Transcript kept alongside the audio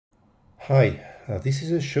Hi, this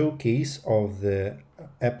is a showcase of the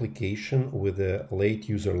application with a late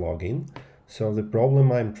user login. So the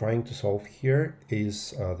problem I'm trying to solve here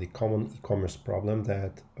is the common e-commerce problem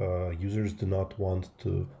that users do not want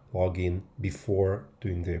to log in before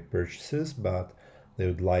doing their purchases, but they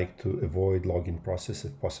would like to avoid login process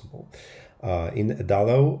if possible. In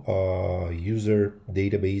Adalo, user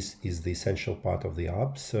database is the essential part of the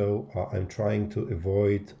app, so I'm trying to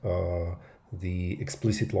avoid the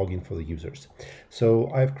explicit login for the users.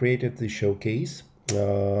 So I've created the showcase.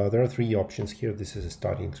 There are three options here. This is a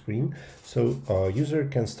starting screen. So user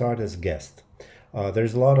can start as guest.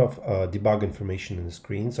 There's a lot of debug information in the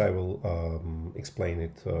screens. I will explain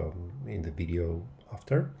it in the video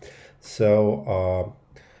after. So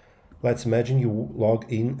let's imagine you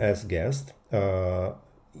log in as guest.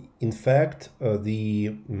 In fact,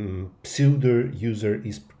 the pseudo user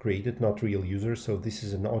is created, not real user. So this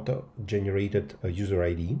is an auto-generated user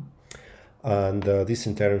ID. And this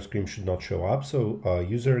entire screen should not show up. So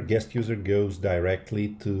guest user goes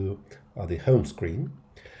directly to the home screen.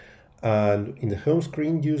 And in the home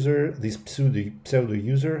screen, this pseudo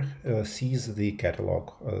user sees the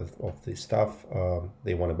catalog of the stuff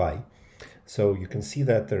they want to buy. So you can see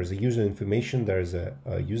that there's a user information, there's a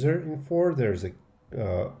user info, there's a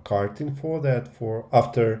cart info that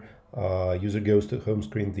after user goes to home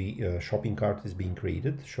screen, the shopping cart is being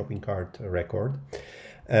created, shopping cart record.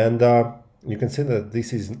 And you can see that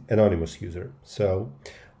this is anonymous user. So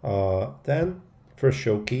then first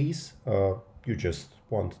showcase, you just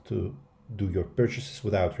want to do your purchases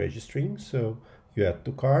without registering. So you add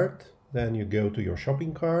to cart, then you go to your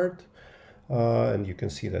shopping cart, and you can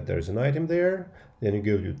see that there's an item there. Then you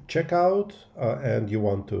go to checkout and you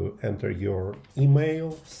want to enter your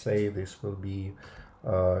email. Say this will be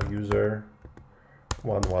user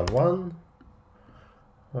 111.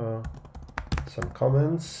 Some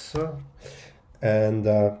comments, and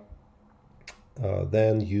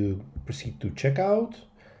then you proceed to checkout,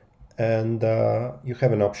 and you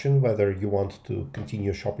have an option whether you want to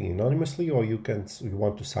continue shopping anonymously or you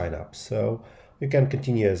want to sign up. So you can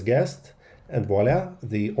continue as guest, and voila,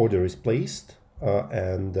 the order is placed,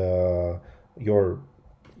 and in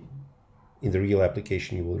the real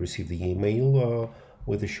application you will receive the email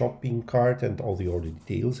with the shopping cart and all the order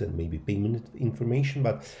details and maybe payment information.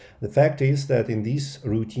 But the fact is that in this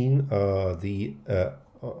routine, the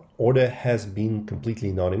order has been completely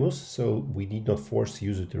anonymous, so we did not force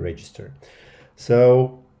user to register.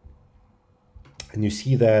 So, and you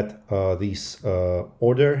see that this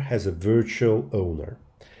order has a virtual owner.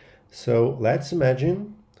 So let's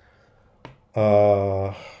imagine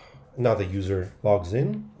another user logs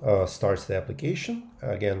in, starts the application,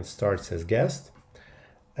 again starts as guest.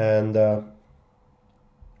 And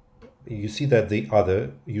you see that the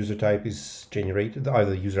other user type is generated, the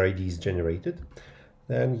other user ID is generated.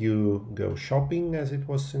 Then you go shopping as it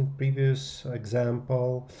was in previous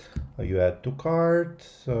example. You add to cart,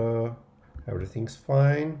 everything's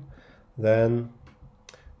fine. Then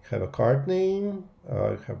you have a cart name,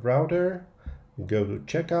 you have router, you go to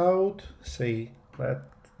checkout, say, let's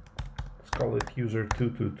call it user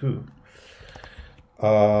 222.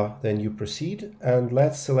 Then you proceed, and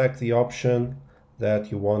let's select the option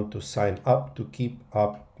that you want to sign up to keep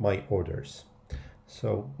up my orders.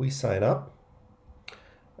 So we sign up,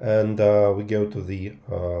 and we go to the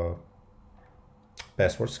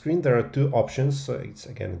password screen. There are two options. So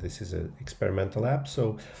this is an experimental app,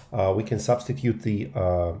 so we can substitute the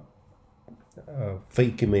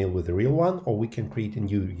fake email with the real one, or we can create a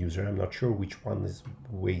new user. I'm not sure which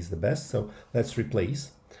way is the best, so let's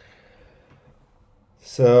replace.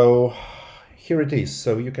 So here it is.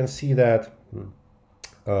 So you can see that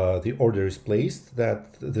the order is placed,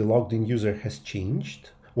 that the logged in user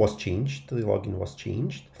was changed, the login was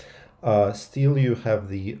changed. Still you have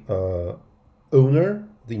the owner,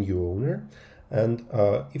 the new owner. And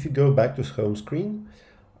if you go back to home screen,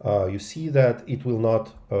 you see that it will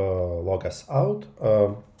not log us out,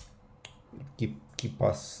 keep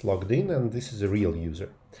us logged in, and this is a real user.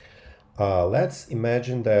 Let's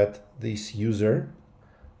imagine that this user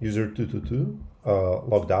 222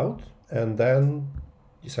 logged out and then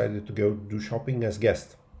decided to go do shopping as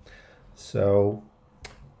guest. So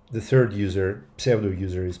the third user, pseudo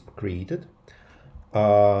user, is created.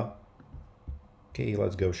 Okay,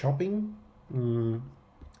 let's go shopping.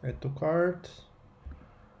 Add to cart.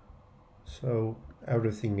 So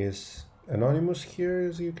everything is anonymous here,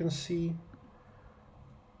 as you can see.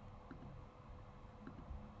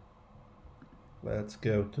 Let's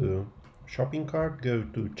go to shopping cart, go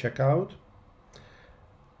to checkout,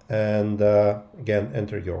 and again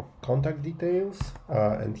enter your contact details,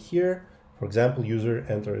 and here For example, user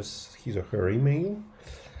enters his or her email,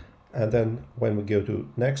 and then when we go to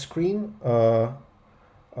next screen, the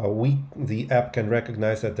app can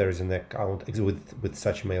recognize that there is an account with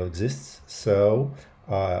such mail exists, so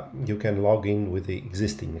you can log in with the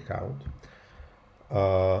existing account.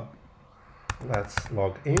 Let's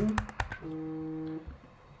log in,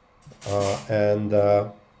 and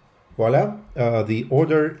voila, the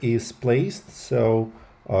order is placed. So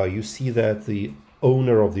you see that the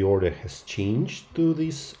owner of the order has changed to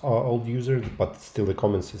this old user, but still the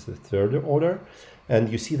comments is the third order. And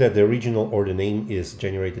you see that the original order name is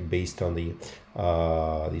generated based on the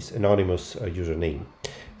this anonymous username.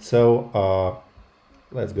 So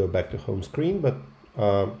let's go back to home screen, but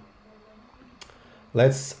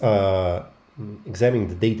let's examine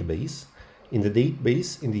the database. In the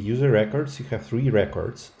database, in the user records, you have 3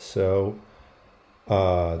 records. So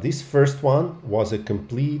this first one was a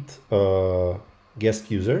complete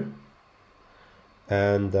guest user,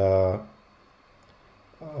 and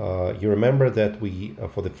you remember that we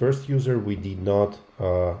for the first user we did not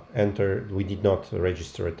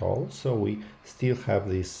register at all, so we still have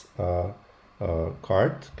this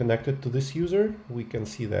card connected to this user. We can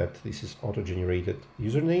see that this is auto-generated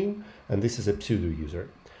username, and this is a pseudo user.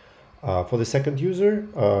 For the second user,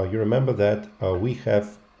 you remember that we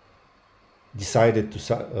have decided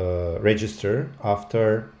to register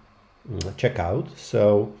after checkout.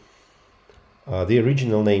 So the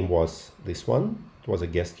original name was this one. It was a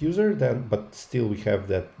guest user then, but still we have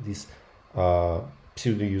that this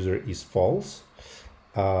pseudo user is false.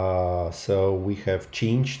 So we have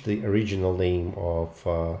changed the original name of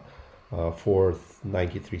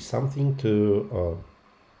 493 something to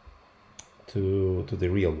the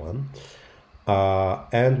real one.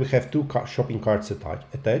 And we have 2 shopping carts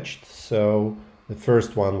attached. So the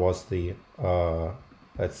first one was the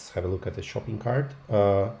let's have a look at the shopping cart.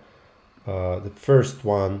 The first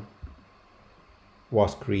one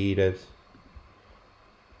was created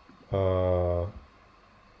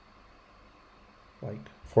like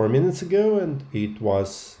 4 minutes ago, and it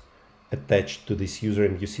was attached to this user,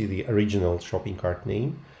 and you see the original shopping cart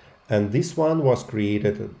name. And this one was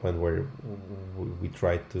created when we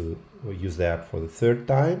tried to use the app for the 3rd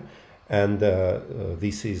time, and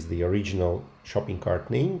this is the original shopping cart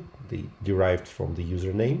name, derived from the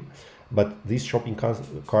username. But this shopping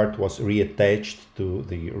cart was reattached to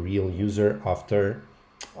the real user after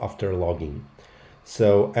logging.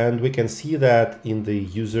 So, and we can see that in the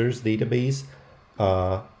users database,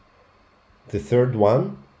 the 3rd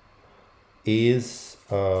one is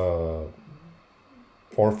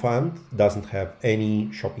orphaned, doesn't have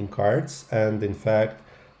any shopping carts, and in fact,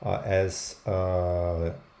 as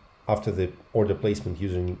after the order placement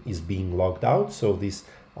username is being logged out, so this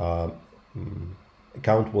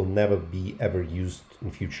account will never be ever used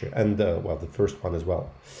in future, and well, the first one as well.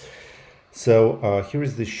 So here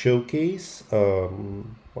is the showcase.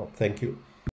 Well, thank you.